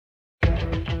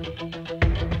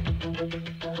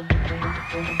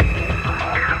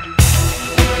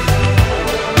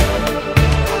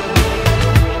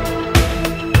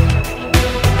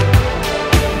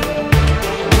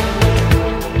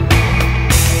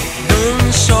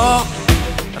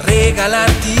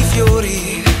regalarti i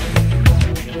fiori,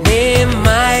 né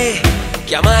mai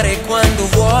chiamare quando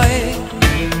vuoi,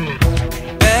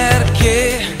 perché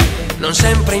non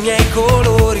sempre i miei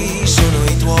colori sono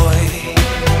i tuoi.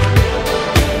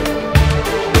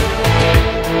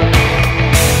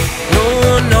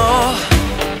 Non ho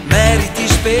meriti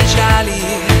speciali,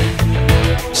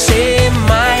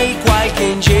 semmai qualche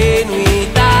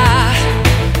ingenuità.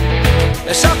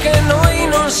 So che noi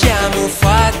non siamo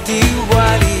fatti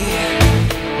uguali,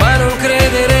 ma non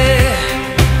credere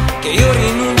che io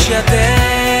rinunci a te.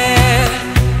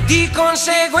 Di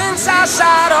conseguenza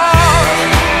sarò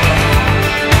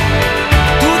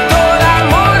tutto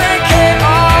l'amore che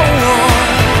ho,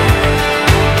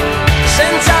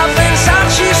 senza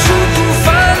pensarci su tu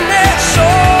fanne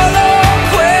solo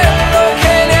quello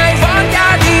che ne hai voglia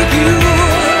di più.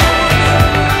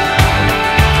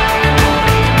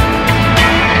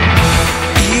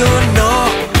 Io no,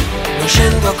 non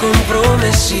scendo a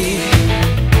compromessi,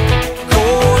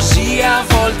 così a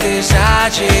volte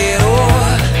esagero,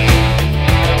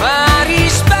 ma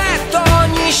rispetto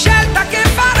ogni scelta che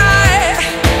farai,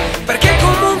 perché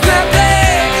comunque a te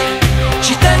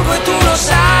ci tengo e tu lo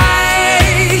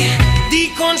sai. Di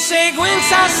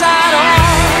conseguenza sarò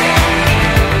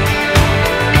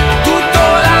tutto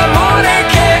l'amore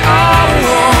che ho,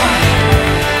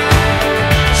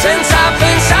 senza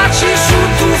pensarci su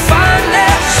tu fanne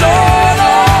solo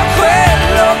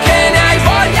quello che ne hai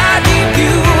voglia di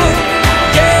più,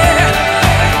 yeah,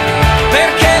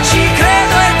 perché ci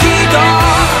credo e ti do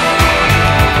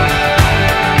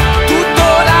tutto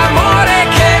l'amore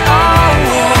che ho.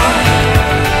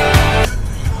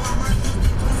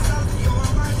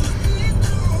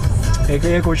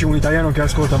 E eccoci un italiano che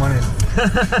ascolta Manello.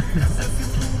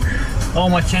 Oh,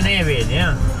 ma ce ne vedi,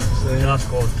 eh? Sì. Ce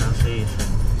l'ascolta, sì, sì.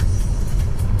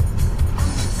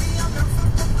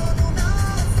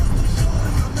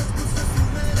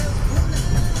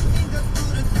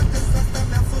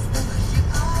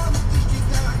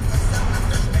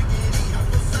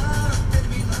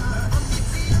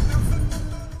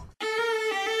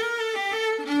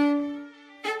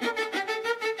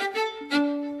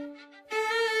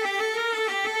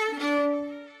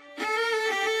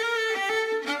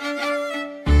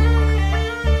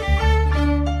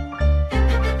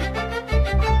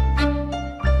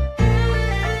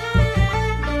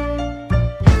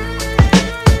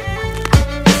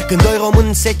 Când doi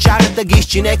români se ceartă, ghiși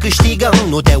cine câștigă?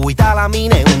 Nu te uita la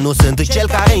mine, nu sunt cel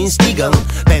care instigă,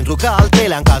 pentru că al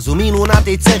treilea în cazul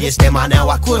minunatei țări este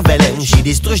maneaua curvele și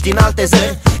distruși din alte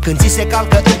zări. Când ți se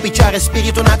calcă în picioare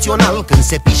spiritul național, când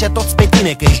se pișe toți pe tine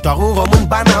că ești doar un român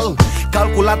banal,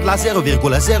 calculat la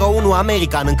 0,01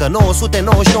 american, încă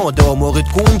 999 de omorât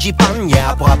cu un gipan. E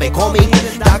aproape comic,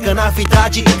 dacă n-ar fi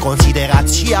tragic,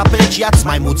 considerați și apreciați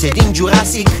maimuțe din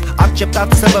Jurassic.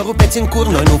 Acceptați să vă rupeți în cur,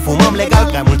 noi nu fumăm legal,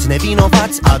 prea mulți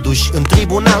nevinovați aduși în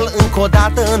tribunal. Încă o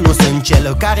dată, nu sunt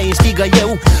cel care instigă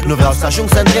eu, nu vreau să ajung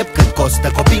să întreb cât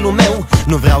costă copilul meu,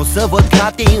 nu vreau să văd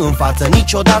gratii în față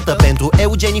niciodată pentru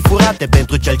eugenii furate,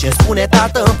 pentru cel ce spune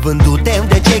tată. Vându-te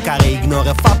de cei care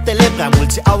ignoră faptele, prea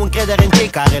mulți au încredere în cei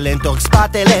care le întorc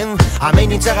spatele.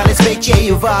 Amenințări ale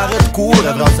speciei, vă arăt cu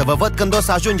ură, vreau să vă văd când o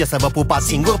să ajunge să vă pupați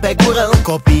singur pe gură.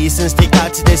 Copiii sunt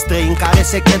stricați de străini care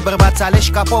se cred bărbați aleși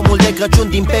ca pomul de Crăciun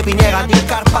din pepiniera din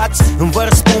Carpați.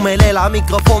 Învărs spumele la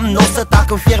microfon, n-o să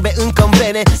tac, îmi fierbe încă în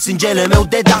vene sângele meu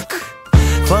de dac.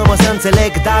 Fă-mă să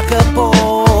înțeleg dacă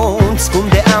poți cum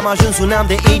de am ajuns un neam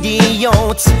de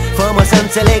idioți. Fă-mă să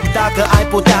înțeleg dacă ai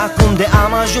putea cum de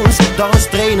am ajuns doar un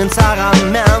străin în țara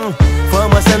mea.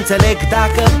 Fă-mă să înțeleg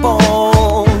dacă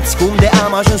poți cum de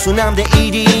am ajuns un neam de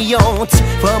idioți.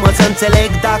 Fă-mă să înțeleg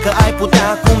dacă ai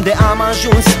putea cum de am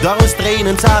ajuns doar un străin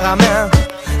în țara mea.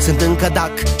 Sunt încă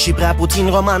dac și prea puțin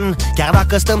roman, chiar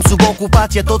dacă stăm sub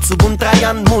ocupație, tot sub un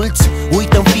Traian. Mulți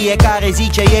uită în fiecare zi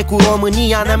ce e cu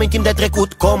România, ne amintim de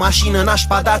trecut cu o mașină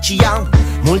nașpa Dacia.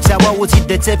 Mulți au auzit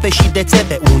de țepe și de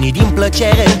țepe, unii din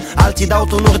plăcere, alții dau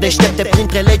tunuri deștepte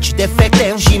printre legi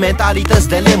defecte și mentalități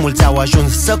de lemn. Mulți au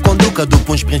ajuns să conducă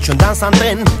după un sprint și un dans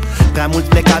antren. Prea mulți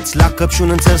plecați la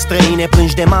căpșuni în țări străine,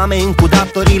 plângi de mame cu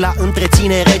datorii la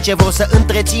întreținere, ce vor să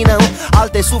întrețină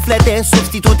alte suflete,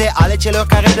 substitute ale celor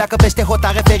care pleacă peste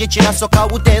hotare, fericirea să o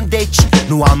caute. Deci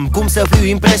nu am cum să fiu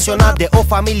impresionat de o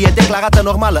familie declarată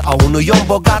normală a unui om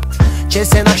bogat, ce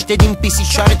se naște din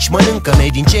pisișoareci, mănâncă mei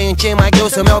din ce în ce mai greu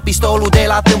să-mi iau pistolul de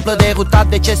la tâmplă, derutat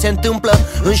de ce se întâmplă.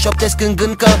 Înșoptesc în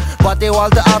gând că poate o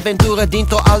altă aventură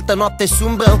dintr-o altă noapte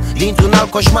sumbră, dintr-un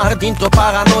alt coșmar, dintr-o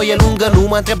paranoie lungă. Nu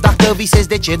mă întreb dacă visez,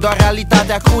 de ce, doar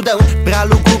realitatea crudă. Prea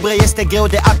lugubră, este greu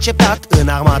de acceptat. În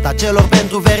armata celor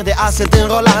pentru verde a sunt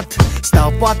înrolat.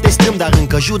 Stau poate strâm, dar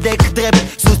încă judec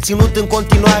drept, susținut în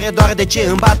continuare doar de ce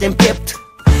îmi bate în piept.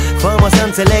 Fă-mă să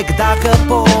înțeleg dacă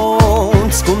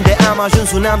poți cum de am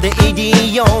ajuns un neam de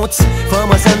idioți.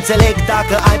 Fă-mă să înțeleg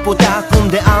dacă ai putea cum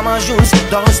de am ajuns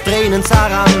doar un străin în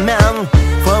țara mea.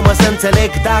 Fă-mă să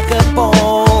înțeleg dacă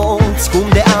poți cum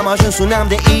de am ajuns un neam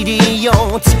de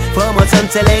idioți. Fă-mă să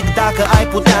înțeleg dacă ai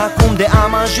putea cum de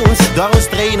am ajuns doar un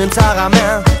străin în țara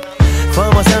mea.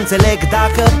 Fă-mă să înțeleg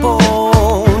dacă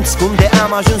poți cum de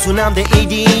am ajuns un neam de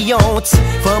idioți.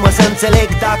 Fă-mă să înțeleg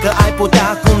dacă ai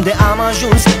putea cum de am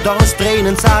ajuns doar un străin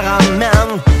în țara mea.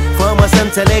 Fă-mă să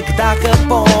înțeleg dacă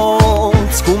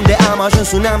poți cum de am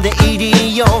ajuns un neam de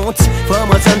idioți.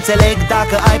 Fă-mă să înțeleg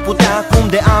dacă ai putea cum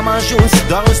de am ajuns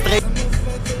doar un străin.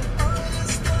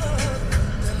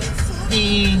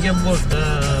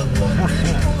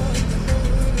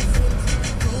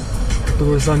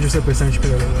 Tu San Giuseppe San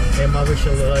Spirito. Ma questo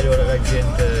l'orario ora la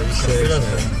gente dice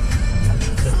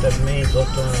se termini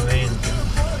 8:90.